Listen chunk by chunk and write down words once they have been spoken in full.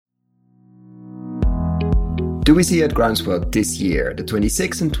Do We See at Groundswell this year, the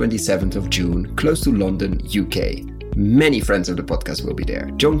 26th and 27th of June, close to London, UK. Many friends of the podcast will be there.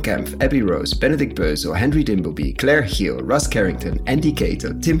 John Kempf, Abby Rose, Benedict Bösel, Henry Dimbleby, Claire Hill, Russ Carrington, Andy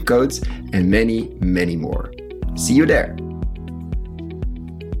Cato, Tim Coates, and many, many more. See you there!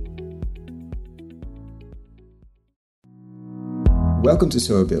 Welcome to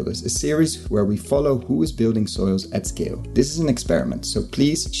Soil Builders, a series where we follow who is building soils at scale. This is an experiment, so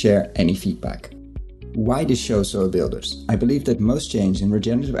please share any feedback. Why this show Soil Builders? I believe that most change in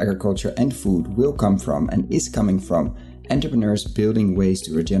regenerative agriculture and food will come from and is coming from entrepreneurs building ways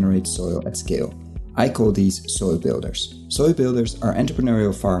to regenerate soil at scale. I call these Soil Builders. Soil Builders are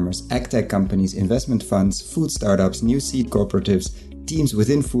entrepreneurial farmers, agtech companies, investment funds, food startups, new seed cooperatives, teams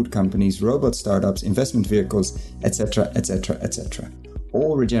within food companies, robot startups, investment vehicles, etc., etc., etc.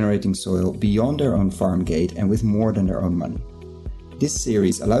 All regenerating soil beyond their own farm gate and with more than their own money. This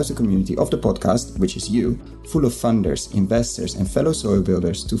series allows the community of the podcast, which is you, full of funders, investors, and fellow soil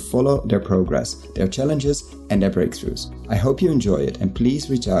builders to follow their progress, their challenges, and their breakthroughs. I hope you enjoy it, and please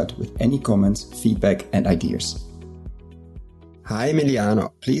reach out with any comments, feedback, and ideas. Hi,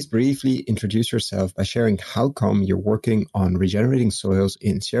 Emiliano. Please briefly introduce yourself by sharing how come you're working on regenerating soils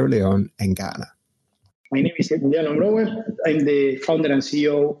in Sierra Leone and Ghana. My name is Emiliano Brower. I'm the founder and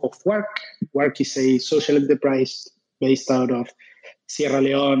CEO of WARC. WARC is a social enterprise based out of Sierra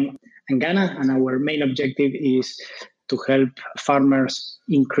Leone and Ghana, and our main objective is to help farmers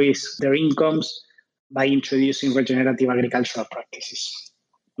increase their incomes by introducing regenerative agricultural practices.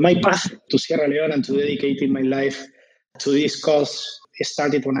 My path to Sierra Leone and to dedicating my life to this cause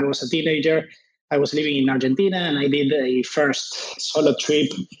started when I was a teenager. I was living in Argentina and I did a first solo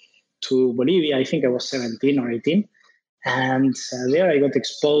trip to Bolivia. I think I was 17 or 18. And there I got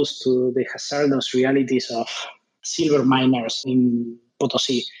exposed to the hazardous realities of silver miners in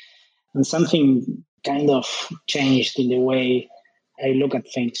Potosi. And something kind of changed in the way I look at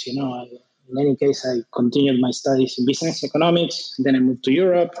things. In any case, I continued my studies in business economics. Then I moved to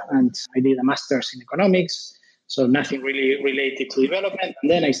Europe and I did a master's in economics. So nothing really related to development.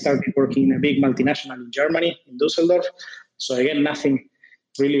 And then I started working in a big multinational in Germany, in Düsseldorf. So again, nothing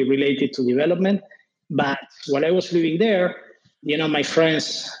really related to development. But while I was living there, my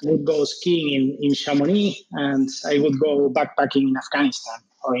friends would go skiing in Chamonix, and I would go backpacking in Afghanistan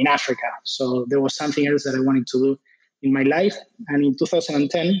or in Africa. So there was something else that I wanted to do in my life. And in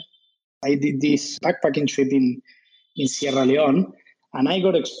 2010, I did this backpacking trip in Sierra Leone, and I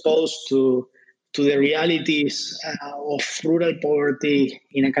got exposed to the realities of rural poverty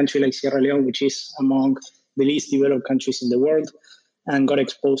in a country like Sierra Leone, which is among the least developed countries in the world, and got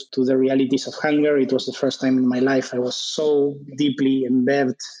exposed to the realities of hunger. It was the first time in my life I was so deeply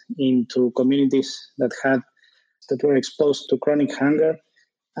embedded into communities that were exposed to chronic hunger.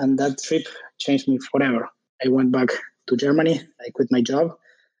 And that trip changed me forever. I went back to Germany. I quit my job,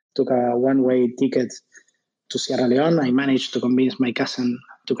 took a one-way ticket to Sierra Leone. I managed to convince my cousin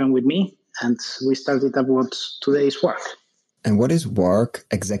to come with me, and we started up what today is WARC. And what is WARC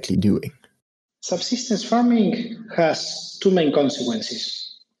exactly doing? Subsistence farming has two main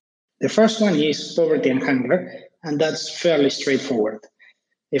consequences. The first one is poverty and hunger, and that's fairly straightforward.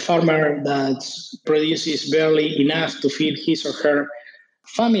 A farmer that produces barely enough to feed his or her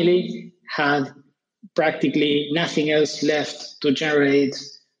family had practically nothing else left to generate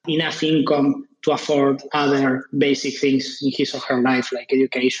enough income to afford other basic things in his or her life, like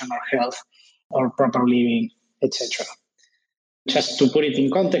education or health or proper living, etc. Just to put it in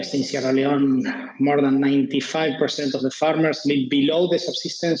context, in Sierra Leone, more than 95% of the farmers live below the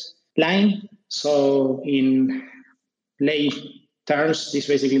subsistence line. So in lay terms, this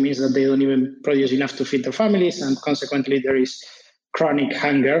basically means that they don't even produce enough to feed their families, and consequently there is chronic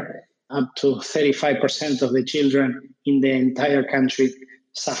hunger. Up to 35% of the children in the entire country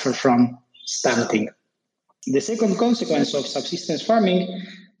suffer from stunting. The second consequence of subsistence farming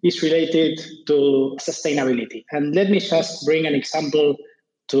is related to sustainability. And let me just bring an example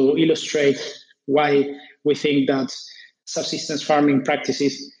to illustrate why we think that subsistence farming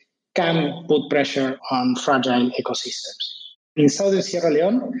practices can put pressure on fragile ecosystems. In southern Sierra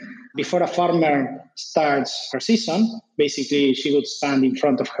Leone, before a farmer starts her season, basically she would stand in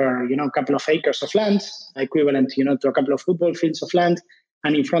front of her, a couple of acres of land, equivalent, to a couple of football fields of land.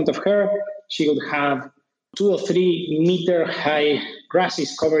 And in front of her, she would have 2 or 3 meter high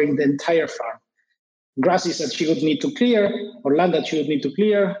grasses covering the entire farm. Grasses that she would need to clear, or land that she would need to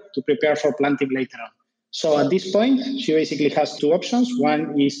clear to prepare for planting later on. So at this point, she basically has 2 options.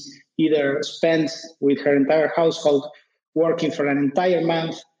 One is either spend with her entire household working for an entire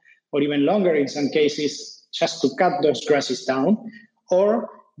month, or even longer in some cases, just to cut those grasses down, or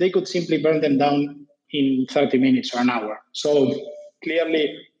they could simply burn them down in 30 minutes or an hour. So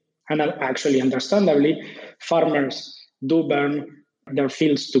clearly, and actually understandably, farmers do burn their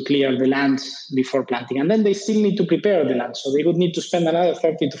fields to clear the land before planting. And then they still need to prepare the land. So they would need to spend another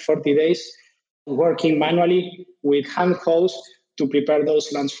 30 to 40 days working manually with hand hoes to prepare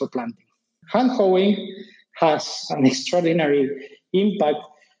those lands for planting. Hand hoeing has an extraordinary impact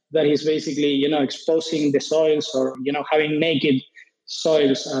that is basically, exposing the soils or, having naked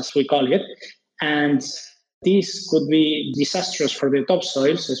soils, as we call it. And this could be disastrous for the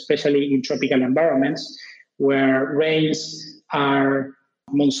topsoils, especially in tropical environments where rains are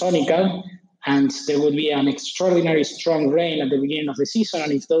monsonical and there would be an extraordinary strong rain at the beginning of the season.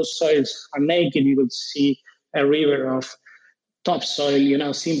 And if those soils are naked, you would see a river of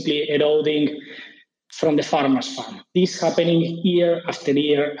topsoil, simply eroding from the farmer's farm. This happening year after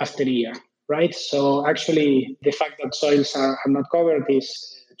year after year, right? So actually, the fact that soils are not covered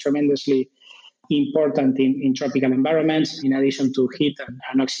is tremendously important in tropical environments, in addition to heat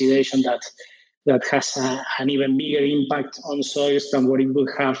and oxidation that has an even bigger impact on soils than what it would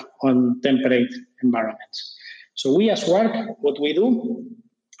have on temperate environments. So we as WARC, what we do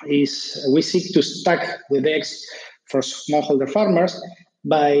is we seek to stack the decks for smallholder farmers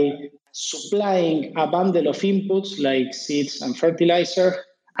by supplying a bundle of inputs like seeds and fertilizer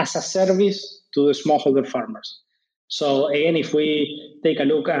as a service to the smallholder farmers. So again, if we take a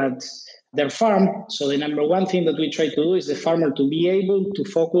look at their farm, so the number one thing that we try to do is the farmer to be able to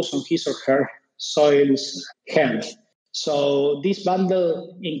focus on his or her soil's health. So this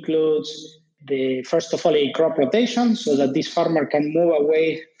bundle includes first of all, a crop rotation so that this farmer can move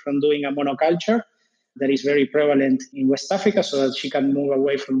away from doing a monoculture that is very prevalent in West Africa, so that she can move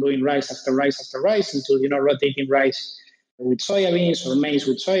away from doing rice after rice after rice into, rotating rice with soybeans or maize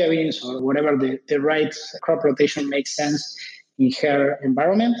with soybeans or whatever the right crop rotation makes sense in her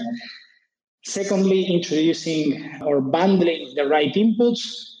environment. Secondly, introducing or bundling the right inputs.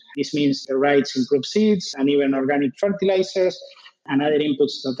 This means the right improved seeds and even organic fertilizers and other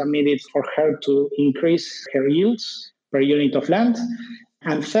inputs that are needed for her to increase her yields per unit of land.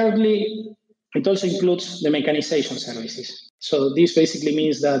 And thirdly, it also includes the mechanization services. So this basically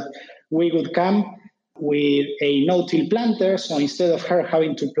means that we would come with a no-till planter. So instead of her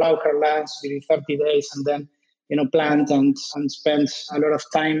having to plow her lands within 30 days and then plant and spend a lot of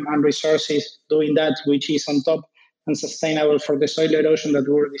time and resources doing that, which is on top and sustainable for the soil erosion that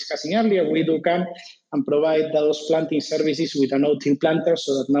we were discussing earlier, we do come and provide those planting services with a no-till planter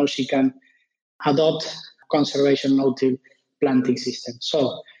so that now she can adopt conservation no-till planting system.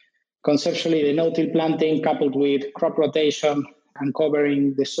 So conceptually, the no-till planting coupled with crop rotation and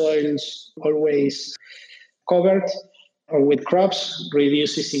covering the soils always covered or with crops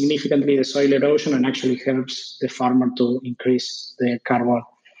reduces significantly the soil erosion and actually helps the farmer to increase the carbon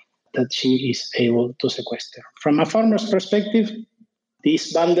that she is able to sequester. From a farmer's perspective,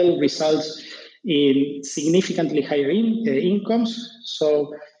 this bundle results in significantly higher incomes.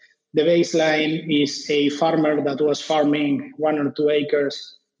 So the baseline is a farmer that was farming 1 or 2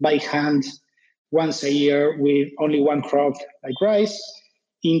 acres by hand once a year with only one crop like rice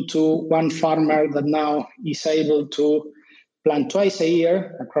into one farmer that now is able to plant twice a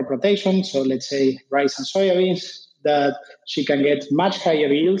year a crop rotation. So let's say rice and soybeans, that she can get much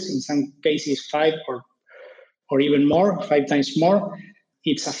higher yields, in some cases 5 or even more, 5 times more.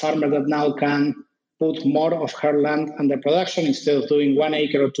 It's a farmer that now can put more of her land under production instead of doing 1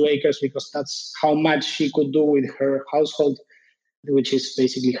 acre or 2 acres, because that's how much she could do with her household, which is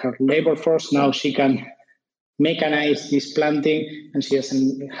basically her labor force. Now she can mechanize this planting and she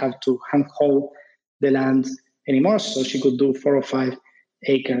doesn't have to hand hoe the land anymore. So she could do 4 or 5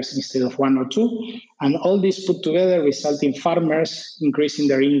 acres instead of 1 or 2. And all this put together result in farmers increasing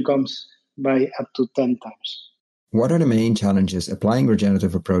their incomes by up to 10 times. What are the main challenges applying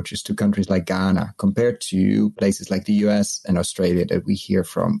regenerative approaches to countries like Ghana compared to places like the US and Australia that we hear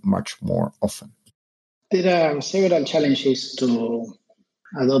from much more often? There are several challenges to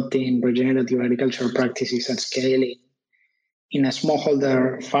adopting regenerative agricultural practices at scale in a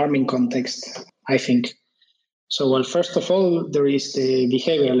smallholder farming context, I think. So, well, first of all, there is the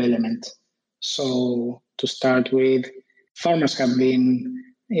behavioral element. So to start with, farmers have been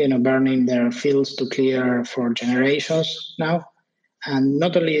burning their fields to clear for generations now. And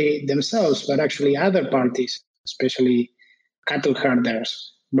not only themselves, but actually other parties, especially cattle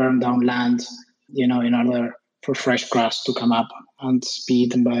herders, burn down land, in order for fresh grass to come up and be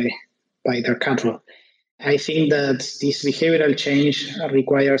eaten by their cattle. I think that this behavioral change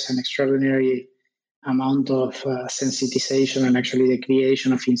requires an extraordinary amount of sensitization and actually the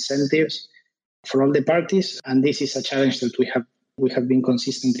creation of incentives for all the parties. And this is a challenge that we have been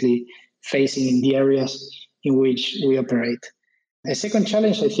consistently facing in the areas in which we operate. A second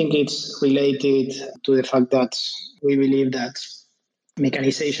challenge, I think it's related to the fact that we believe that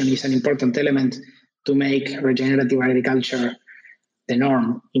mechanization is an important element to make regenerative agriculture the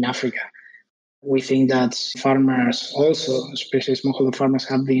norm in Africa. We think that farmers also, especially smallholder farmers,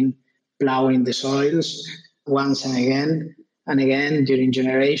 have been plowing the soils once and again during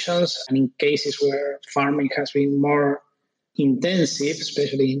generations. And in cases where farming has been more intensive,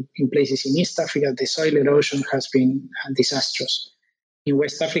 especially in places in East Africa, the soil erosion has been disastrous. In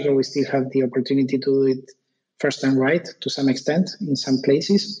West Africa, we still have the opportunity to do it first and right to some extent in some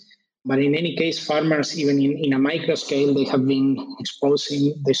places. But in any case, farmers, even in a micro scale, they have been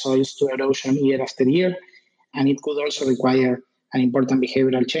exposing the soils to erosion year after year. And it could also require an important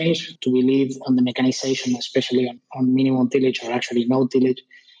behavioral change to believe on the mechanization, especially on minimum tillage or actually no tillage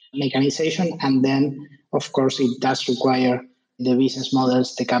mechanization. And then, of course, it does require the business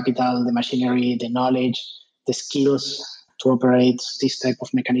models, the capital, the machinery, the knowledge, the skills to operate this type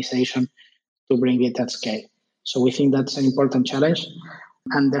of mechanization to bring it at scale. So we think that's an important challenge.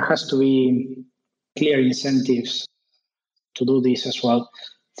 And there has to be clear incentives to do this as well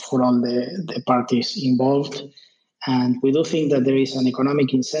for all the parties involved. And we do think that there is an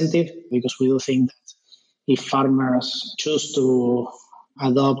economic incentive because we do think that if farmers choose to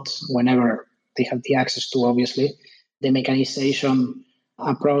adopt whenever they have the access to, obviously, the mechanization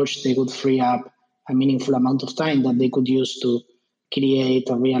approach, they would free up a meaningful amount of time that they could use to create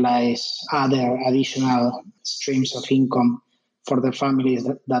or realize other additional streams of income for their families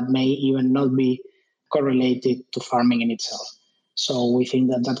that may even not be correlated to farming in itself. So we think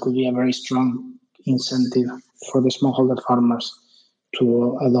that could be a very strong incentive for the smallholder farmers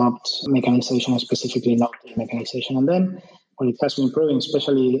to adopt mechanization, specifically no-till mechanization. And then what it has been proven,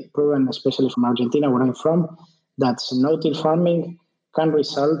 especially from Argentina, where I'm from, that no-till farming can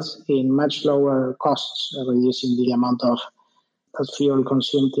result in much lower costs, reducing the amount of fuel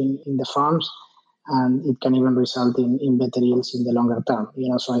consumed in the farms, and it can even result in better yields in the longer term.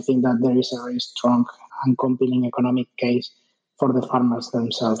 So I think that there is a very strong and compelling economic case for the farmers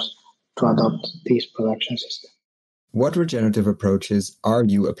themselves to adopt this production system. What regenerative approaches are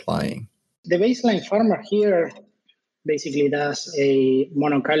you applying? The baseline farmer here basically does a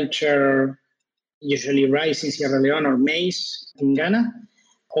monoculture, usually rice in Sierra Leone or maize in Ghana,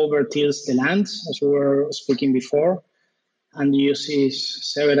 overtills the land, as we were speaking before, and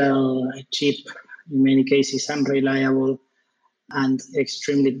uses several cheap, in many cases unreliable, and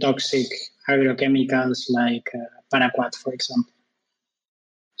extremely toxic agrochemicals like paraquat, for example.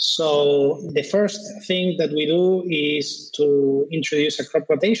 So the first thing that we do is to introduce a crop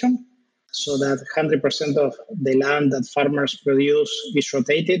rotation so that 100% of the land that farmers produce is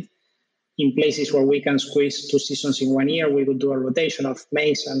rotated. In places where we can squeeze 2 seasons in 1 year, we would do a rotation of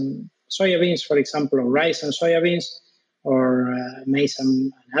maize and soybeans, for example, or rice and soybeans, or maize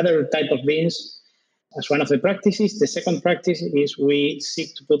and other type of beans as one of the practices. The second practice is we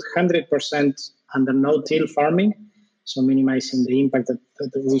seek to put 100% under no-till farming, so minimizing the impact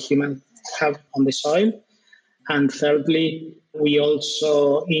that we humans have on the soil. And thirdly, we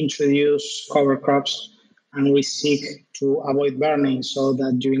also introduce cover crops, and we seek to avoid burning so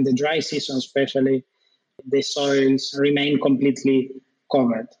that during the dry season especially, the soils remain completely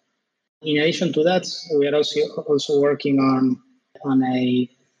covered. In addition to that, we are also working on the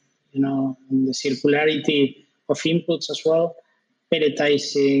circularity of inputs as well,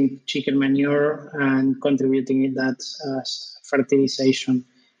 pelletizing chicken manure and contributing that as fertilization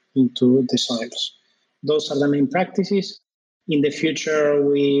into the soils. Those are the main practices. In the future,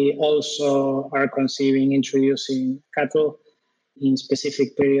 we also are conceiving introducing cattle in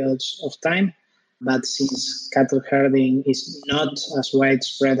specific periods of time. But since cattle herding is not as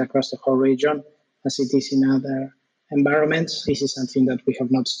widespread across the whole region as it is in other environments, this is something that we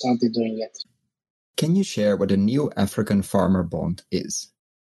have not started doing yet. Can you share what a new African farmer bond is?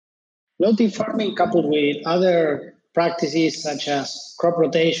 No-till farming, coupled with other practices such as crop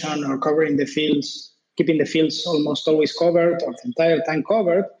rotation or covering the fields, keeping the fields almost always covered or the entire time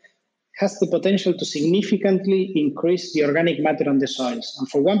covered, has the potential to significantly increase the organic matter on the soils. And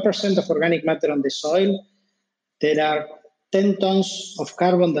for 1% of organic matter on the soil, there are 10 tons of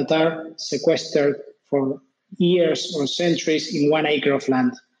carbon that are sequestered for years or centuries in 1 acre of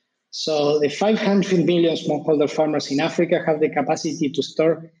land. So the 500 million smallholder farmers in Africa have the capacity to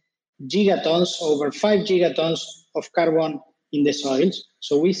store gigatons, over 5 gigatons of carbon in the soils.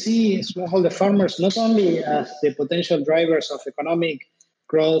 So we see smallholder farmers not only as the potential drivers of economic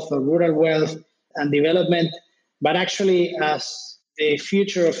growth or rural wealth and development, but actually as the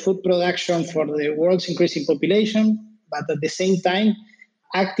future of food production for the world's increasing population, but at the same time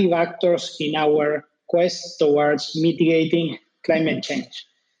active actors in our quest towards mitigating climate change.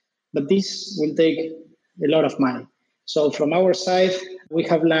 But this will take a lot of money. So from our side, we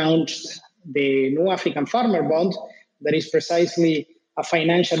have launched the New African Farmer Bond that is precisely a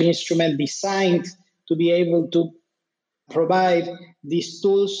financial instrument designed to be able to provide these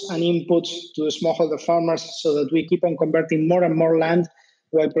tools and inputs to the smallholder farmers so that we keep on converting more and more land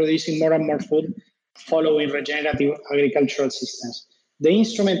while producing more and more food following regenerative agricultural systems. The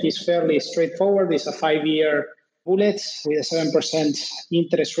instrument is fairly straightforward. It's a 5-year bullet with a 7%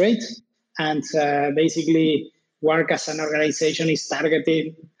 interest rate. And basically, WARC as an organization is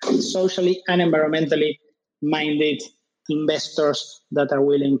targeting socially and environmentally minded investors that are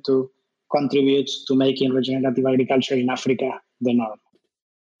willing to contribute to making regenerative agriculture in Africa the norm.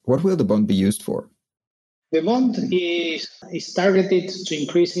 What will the bond be used for? The bond is targeted to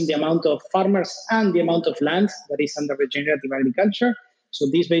increasing the amount of farmers and the amount of land that is under regenerative agriculture. So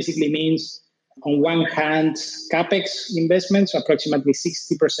this basically means, on one hand, CapEx investments. Approximately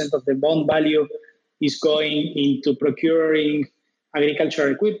 60% of the bond value is going into procuring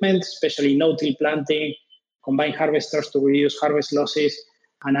agricultural equipment, especially no-till planting, combined harvesters to reduce harvest losses,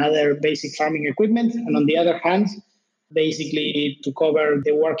 and other basic farming equipment. And on the other hand, basically to cover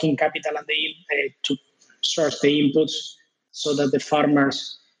the working capital and to source the inputs so that the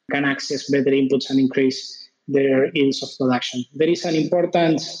farmers can access better inputs and increase their yields of production. There is an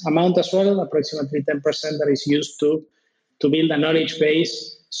important amount as well, approximately 10%, that is used to build a knowledge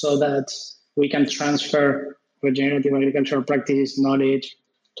base so that we can transfer regenerative agricultural practices knowledge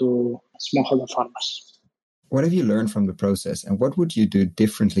to smallholder farmers. What have you learned from the process, and what would you do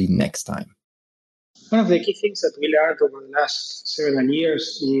differently next time? One of the key things that we learned over the last several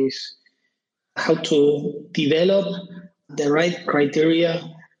years is how to develop the right criteria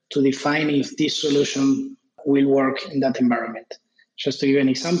to define if this solution will work in that environment. Just to give you an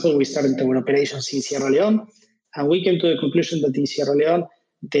example, we started our operations in Sierra Leone, and we came to the conclusion that in Sierra Leone,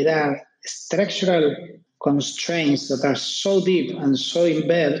 there are structural constraints that are so deep and so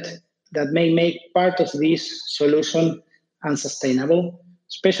embedded that may make part of this solution unsustainable,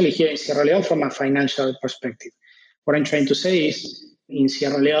 especially here in Sierra Leone from a financial perspective. What I'm trying to say is, in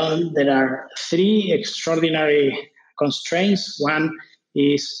Sierra Leone, there are 3 extraordinary constraints. 1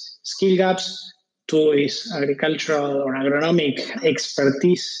 is skill gaps, 2 is agricultural or agronomic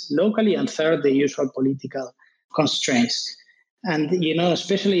expertise locally, and 3rd, the usual political constraints. And,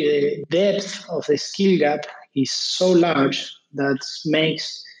 especially the depth of the skill gap is so large that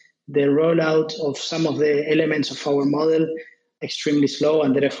makes the rollout of some of the elements of our model extremely slow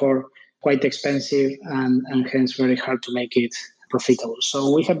and therefore quite expensive and hence very hard to make it profitable.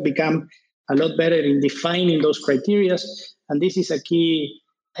 So we have become a lot better in defining those criteria, and this is a key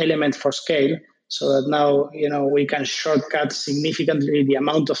element for scale, so that now we can shortcut significantly the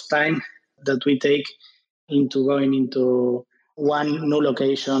amount of time that we take into going into one new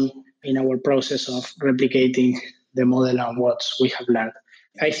location in our process of replicating the model and what we have learned.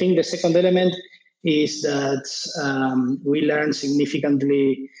 I think the second element is that we learned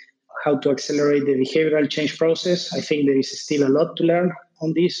significantly how to accelerate the behavioral change process. I think there is still a lot to learn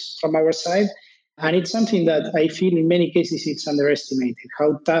on this from our side. And it's something that I feel in many cases it's underestimated,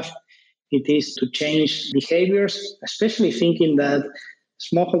 how tough it is to change behaviors, especially thinking that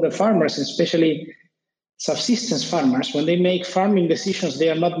smallholder farmers, especially subsistence farmers, when they make farming decisions, they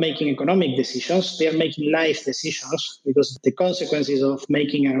are not making economic decisions, they are making life decisions, because the consequences of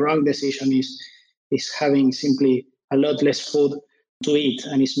making a wrong decision is having simply a lot less food to eat,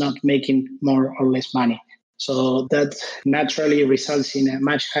 and it's not making more or less money. So that naturally results in a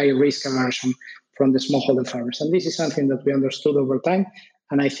much higher risk aversion from the smallholder farmers. And this is something that we understood over time.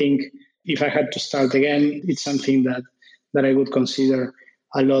 And I think if I had to start again, it's something that I would consider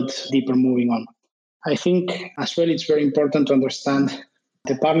a lot deeper moving on. I think as well it's very important to understand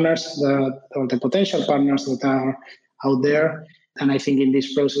the partners or the potential partners that are out there. And I think in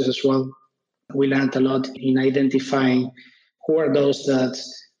this process as well, we learned a lot in identifying who are those that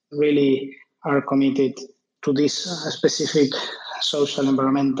really are committed to these specific social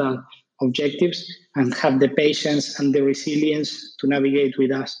environmental objectives and have the patience and the resilience to navigate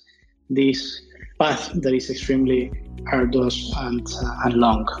with us this path that is extremely arduous and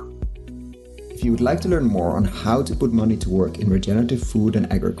long. If you would like to learn more on how to put money to work in regenerative food and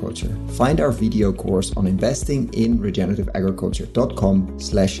agriculture, find our video course on investing in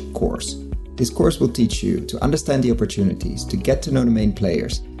regenerativeagriculture.com/course. This course will teach you to understand the opportunities, to get to know the main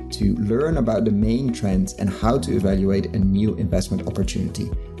players, to learn about the main trends and how to evaluate a new investment opportunity,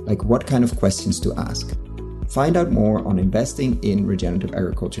 like what kind of questions to ask. Find out more on investing in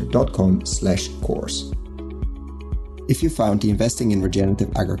regenerativeagriculture.com/course. If you found the Investing in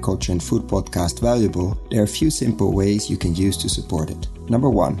Regenerative Agriculture and Food podcast valuable, there are a few simple ways you can use to support it. Number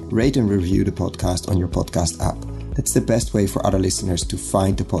 1, rate and review the podcast on your podcast app. That's the best way for other listeners to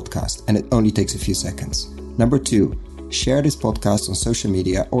find the podcast, and it only takes a few seconds. Number 2, share this podcast on social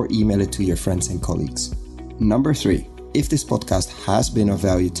media or email it to your friends and colleagues. Number 3, if this podcast has been of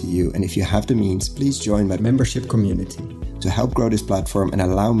value to you and if you have the means, please join my membership community to help grow this platform and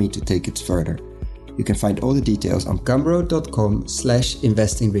allow me to take it further. You can find all the details on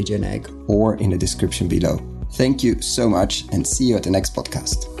gumroad.com/investingregenag or in the description below. Thank you so much and see you at the next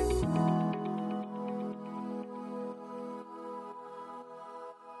podcast.